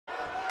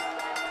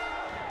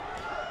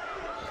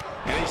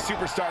these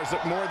superstars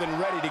look more than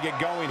ready to get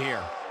going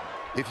here.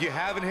 If you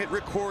haven't hit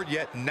record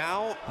yet,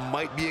 now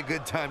might be a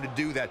good time to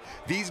do that.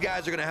 These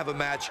guys are going to have a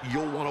match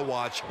you'll want to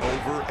watch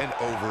over and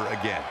over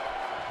again.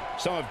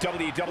 Some of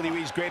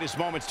WWE's greatest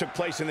moments took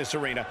place in this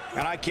arena,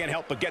 and I can't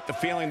help but get the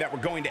feeling that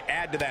we're going to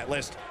add to that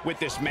list with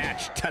this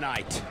match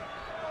tonight.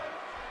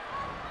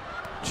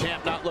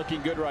 Champ not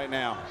looking good right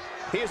now.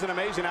 He has an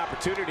amazing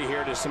opportunity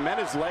here to cement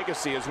his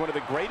legacy as one of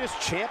the greatest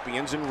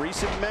champions in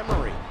recent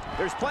memory.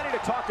 There's plenty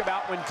to talk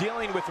about when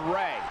dealing with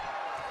Rey.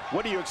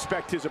 What do you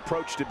expect his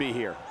approach to be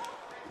here?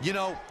 You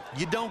know,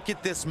 you don't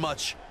get this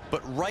much,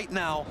 but right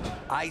now,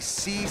 I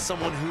see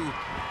someone who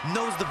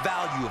knows the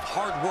value of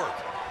hard work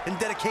and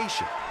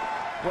dedication.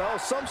 Well,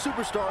 some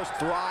superstars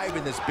thrive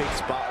in this big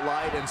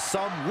spotlight, and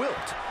some wilt.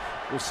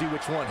 We'll see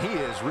which one he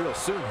is real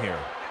soon here.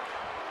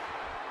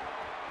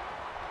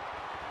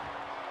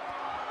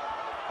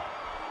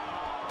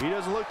 He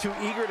doesn't look too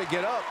eager to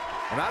get up,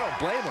 and I don't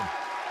blame him.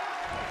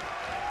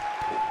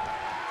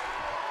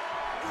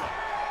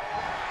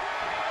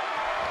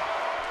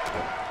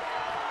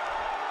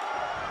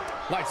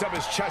 Lights up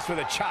his chest with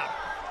a chop.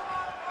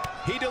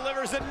 He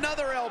delivers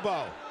another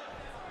elbow.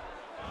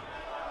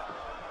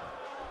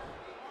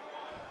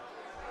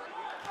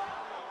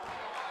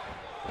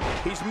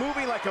 He's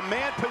moving like a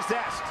man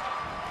possessed.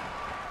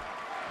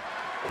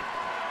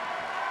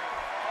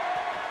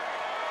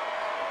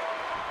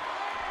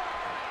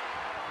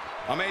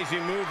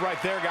 Amazing move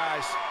right there,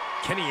 guys.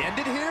 Can he end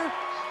it here?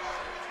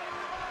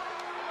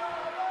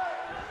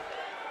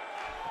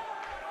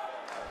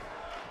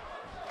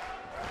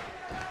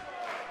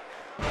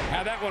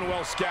 Had that one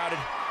well scouted.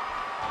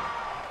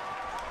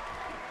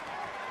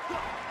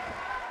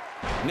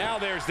 Now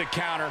there's the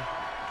counter.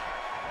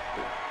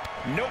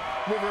 Nope,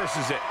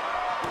 reverses it.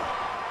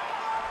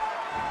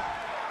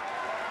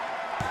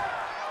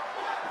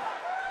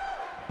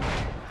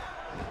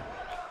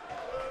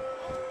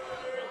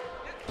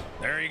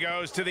 There he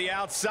goes to the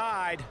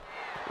outside.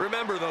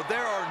 Remember, though,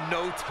 there are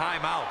no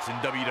timeouts in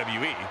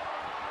WWE.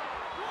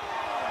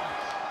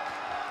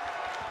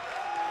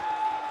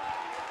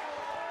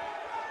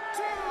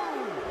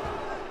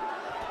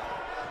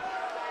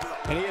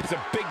 And he hits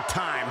a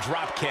big-time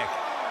drop kick.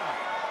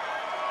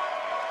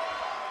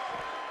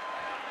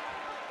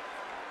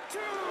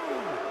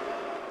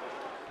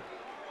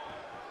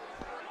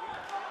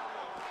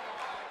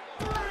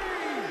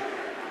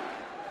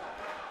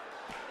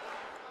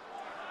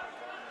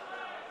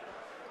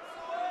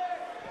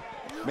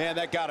 Man,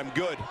 that got him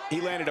good. He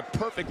landed a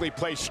perfectly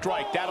placed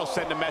strike. That'll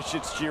send a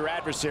message to your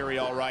adversary,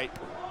 all right.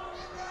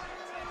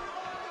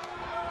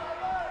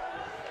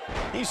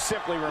 He's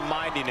simply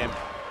reminding him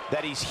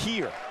that he's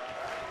here.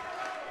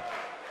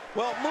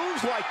 Well,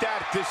 moves like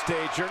that at this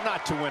stage are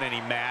not to win any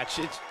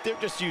match. They're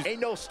just using... Ain't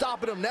no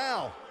stopping him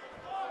now.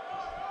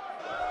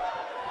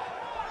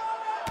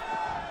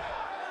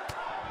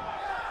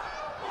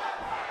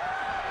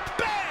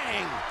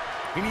 Bang!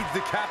 He needs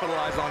to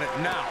capitalize on it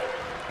now.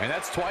 And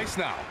that's twice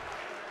now.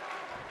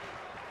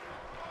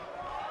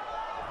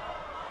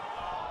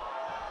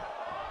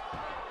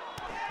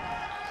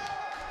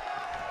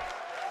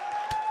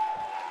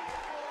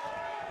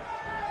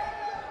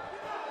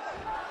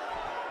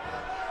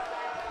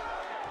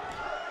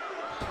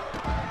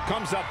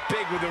 Comes up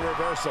big with the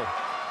reversal.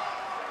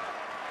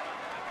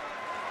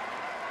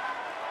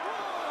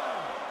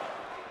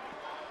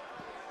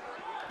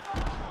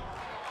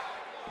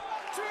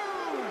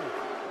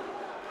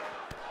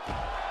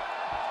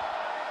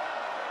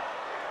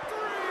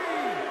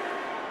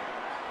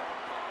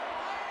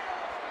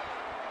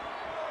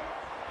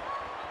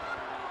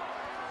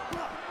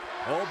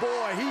 Oh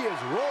boy, he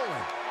is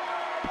rolling.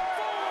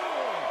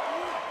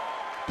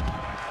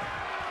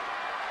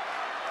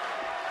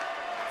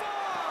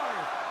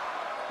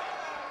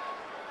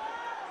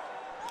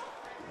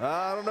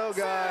 I don't know,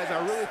 guys.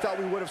 I really thought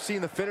we would have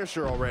seen the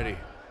finisher already.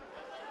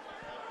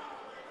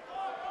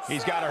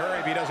 He's got to hurry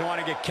if he doesn't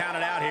want to get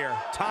counted out here.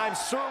 Time's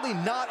certainly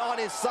not on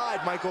his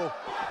side, Michael.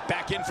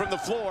 Back in from the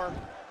floor.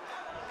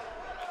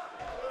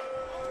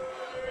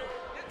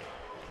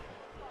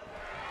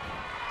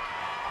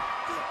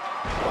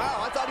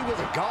 Wow, I thought he was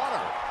a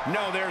goner.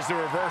 No, there's the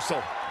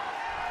reversal.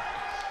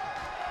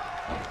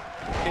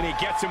 And he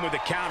gets him with the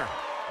counter.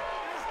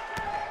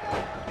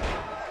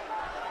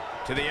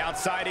 To the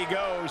outside he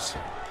goes.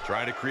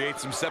 Trying to create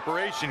some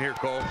separation here,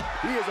 Cole.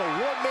 He is a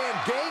one-man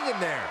gang in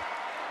there.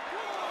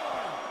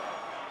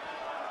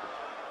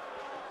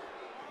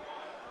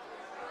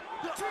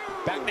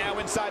 Back now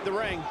inside the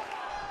ring.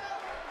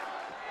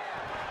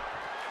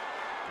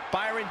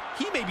 Byron,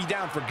 he may be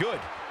down for good.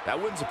 That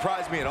wouldn't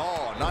surprise me at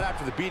all, not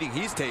after the beating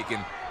he's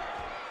taken.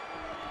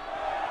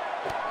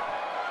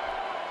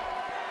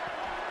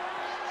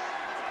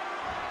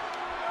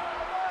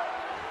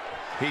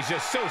 He's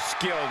just so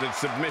skilled in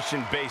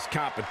submission-based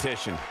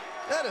competition.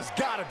 That has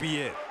got to be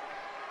it.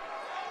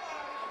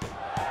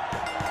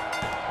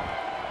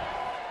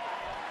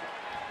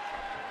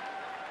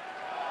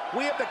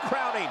 We have the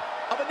crowning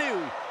of a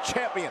new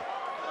champion.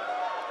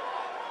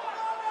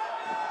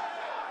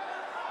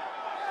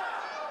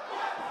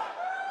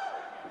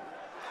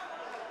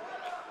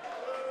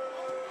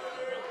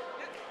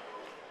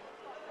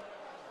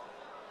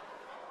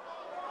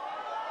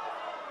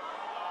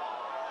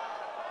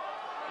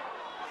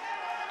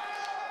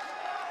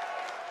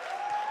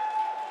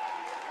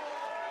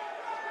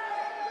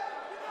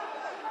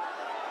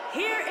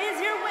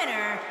 your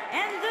winner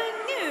and the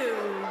new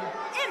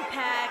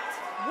Impact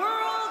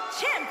World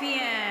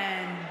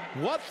Champion.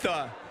 What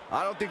the?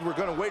 I don't think we're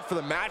going to wait for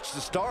the match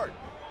to start.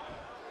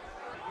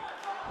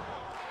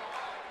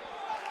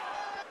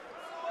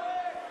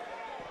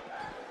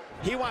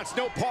 He wants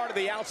no part of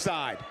the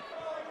outside.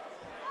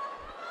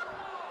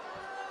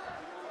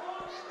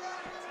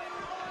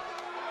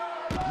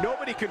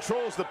 Nobody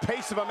controls the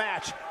pace of a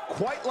match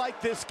quite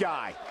like this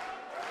guy.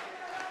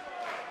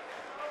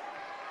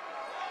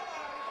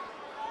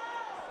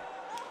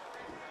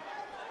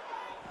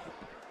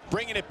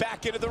 Bringing it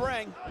back into the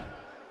ring.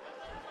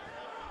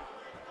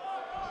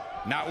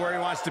 Not where he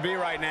wants to be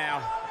right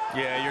now.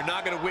 Yeah, you're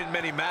not going to win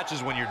many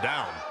matches when you're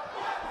down.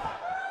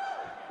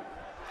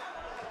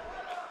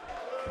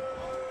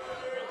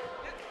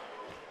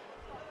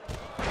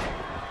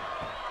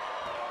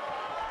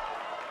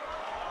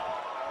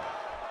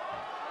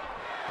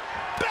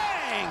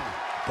 Bang!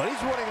 But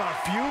he's running on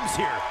fumes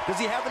here. Does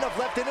he have enough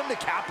left in him to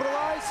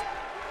capitalize?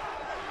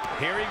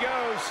 Here he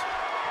goes.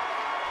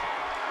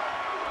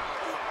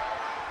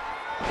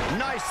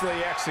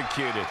 Nicely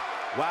executed.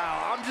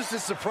 Wow, I'm just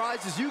as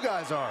surprised as you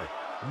guys are.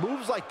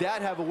 Moves like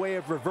that have a way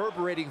of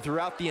reverberating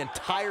throughout the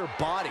entire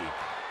body.